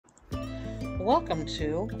Welcome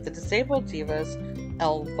to the Disabled Divas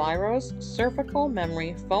Elviros Cervical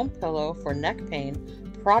Memory Foam Pillow for Neck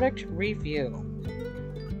Pain Product Review.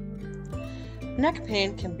 Neck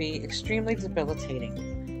pain can be extremely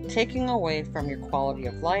debilitating, taking away from your quality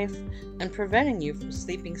of life and preventing you from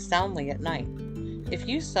sleeping soundly at night. If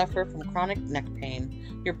you suffer from chronic neck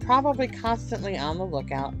pain, you're probably constantly on the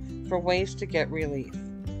lookout for ways to get relief.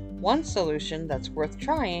 One solution that's worth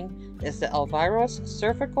trying is the Elviros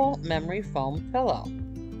Cervical Memory Foam Pillow.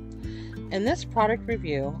 In this product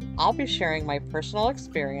review, I'll be sharing my personal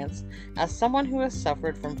experience as someone who has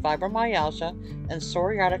suffered from fibromyalgia and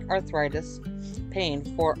psoriatic arthritis pain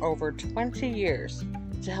for over 20 years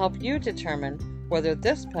to help you determine whether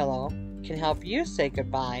this pillow can help you say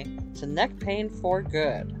goodbye to neck pain for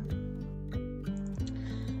good.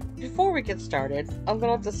 Before we get started, a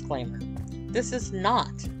little disclaimer. This is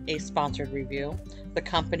not a sponsored review. The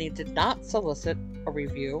company did not solicit a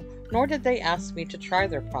review, nor did they ask me to try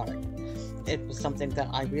their product. It was something that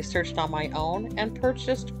I researched on my own and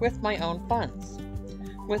purchased with my own funds.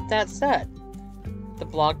 With that said, the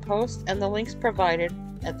blog post and the links provided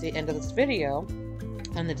at the end of this video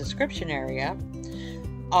and the description area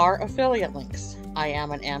are affiliate links. I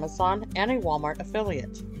am an Amazon and a Walmart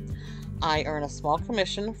affiliate. I earn a small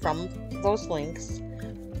commission from those links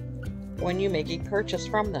when you make a purchase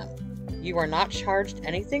from them. You are not charged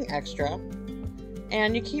anything extra,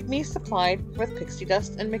 and you keep me supplied with pixie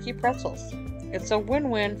dust and Mickey pretzels. It's a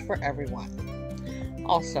win-win for everyone.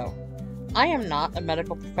 Also, I am not a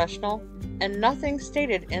medical professional, and nothing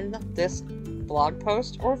stated in this blog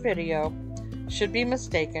post or video should be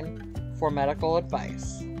mistaken for medical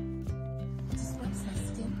advice.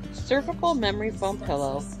 Cervical Memory Foam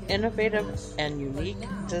Pillow, innovative and unique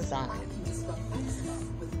design.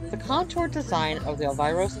 The contoured design of the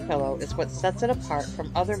Elviros pillow is what sets it apart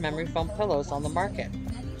from other memory foam pillows on the market.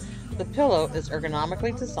 The pillow is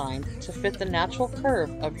ergonomically designed to fit the natural curve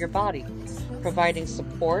of your body, providing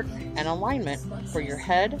support and alignment for your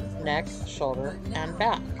head, neck, shoulder, and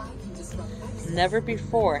back. Never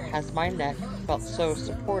before has my neck felt so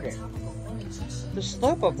supported. The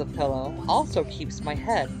slope of the pillow also keeps my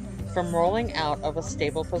head from rolling out of a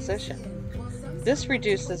stable position. This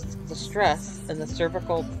reduces the stress in the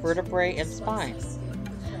cervical vertebrae and spine.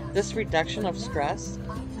 This reduction of stress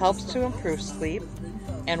helps to improve sleep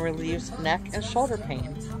and relieves neck and shoulder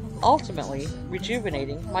pain, ultimately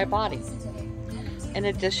rejuvenating my body. In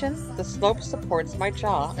addition, the slope supports my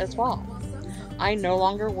jaw as well. I no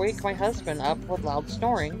longer wake my husband up with loud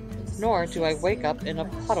snoring, nor do I wake up in a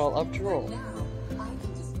puddle of drool.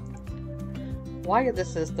 Why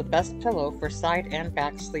this is the best pillow for side and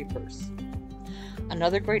back sleepers.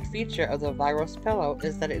 Another great feature of the Elviros pillow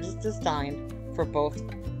is that it is designed for both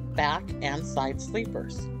back and side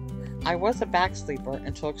sleepers. I was a back sleeper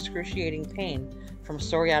until excruciating pain from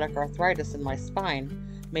psoriatic arthritis in my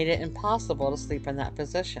spine made it impossible to sleep in that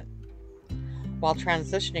position. While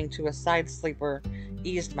transitioning to a side sleeper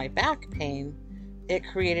eased my back pain, it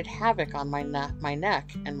created havoc on my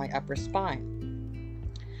neck and my upper spine.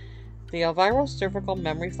 The Elviros Cervical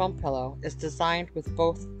Memory Foam Pillow is designed with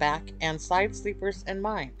both back and side sleepers in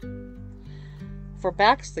mind. For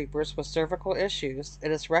back sleepers with cervical issues,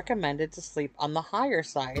 it is recommended to sleep on the higher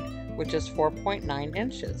side, which is 4.9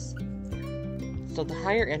 inches. So the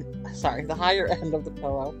higher end of the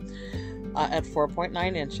pillow at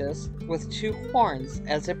 4.9 inches with two horns,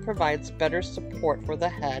 as it provides better support for the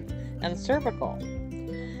head and cervical,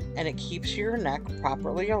 and it keeps your neck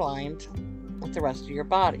properly aligned with the rest of your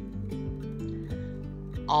body.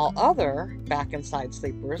 All other back and side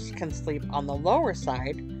sleepers can sleep on the lower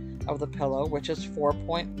side of the pillow, which is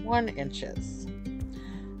 4.1 inches.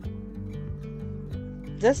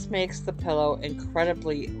 This makes the pillow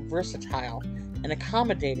incredibly versatile and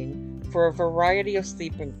accommodating for a variety of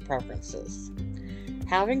sleeping preferences.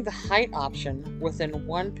 Having the height option within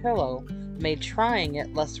one pillow made trying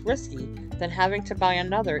it less risky than having to buy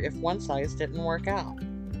another if one size didn't work out.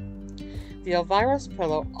 The Elviros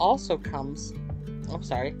pillow also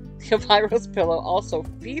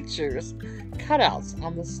features cutouts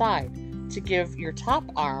on the side to give your top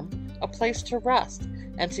arm a place to rest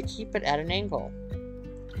and to keep it at an angle.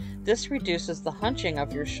 This reduces the hunching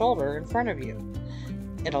of your shoulder in front of you.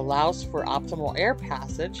 It allows for optimal air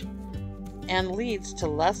passage and leads to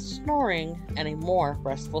less snoring and a more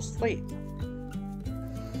restful sleep.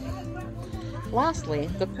 Lastly,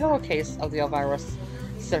 the pillowcase of the Elviros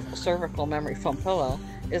Cervical Memory Foam Pillow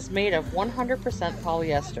is made of 100%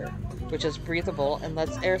 polyester, which is breathable and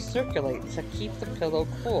lets air circulate to keep the pillow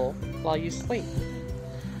cool while you sleep.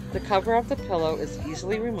 The cover of the pillow is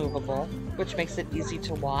easily removable, which makes it easy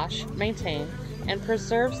to wash, maintain, and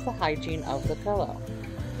preserves the hygiene of the pillow.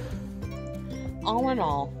 All in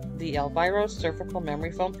all, the Elviros Cervical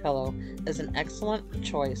Memory Foam Pillow is an excellent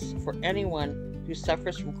choice for anyone who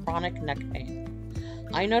suffers from chronic neck pain.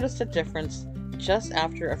 I noticed a difference just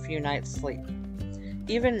after a few nights' sleep.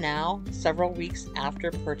 Even now, several weeks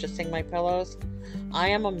after purchasing my pillows, I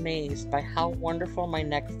am amazed by how wonderful my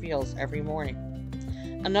neck feels every morning.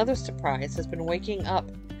 Another surprise has been waking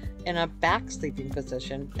up in a back sleeping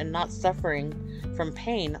position and not suffering from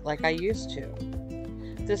pain like I used to.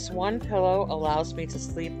 This one pillow allows me to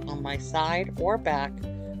sleep on my side or back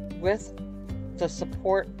with the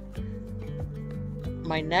support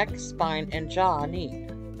my neck, spine, and jaw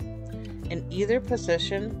need. In either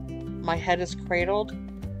position, my head is cradled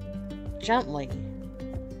gently,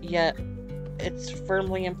 yet it's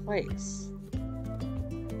firmly in place.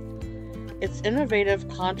 Its innovative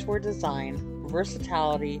contour design,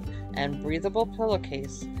 versatility, and breathable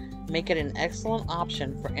pillowcase make it an excellent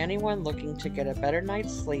option for anyone looking to get a better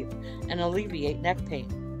night's sleep and alleviate neck pain.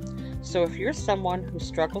 So if you're someone who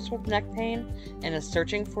struggles with neck pain and is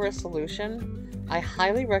searching for a solution, I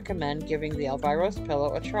highly recommend giving the Elviros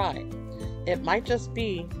pillow a try. It might just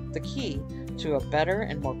be the key to a better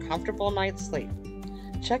and more comfortable night's sleep.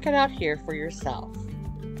 Check it out here for yourself.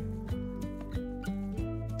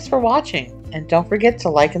 Thanks for watching, and don't forget to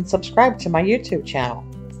like and subscribe to my YouTube channel.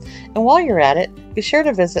 And while you're at it, be sure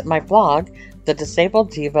to visit my blog,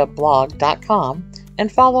 thedisableddivablog.com,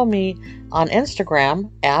 and follow me on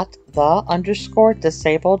Instagram at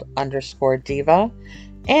 @the_disabled_diva,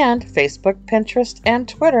 and Facebook, Pinterest, and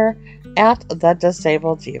Twitter at The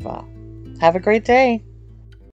Disabled Diva. Have a great day.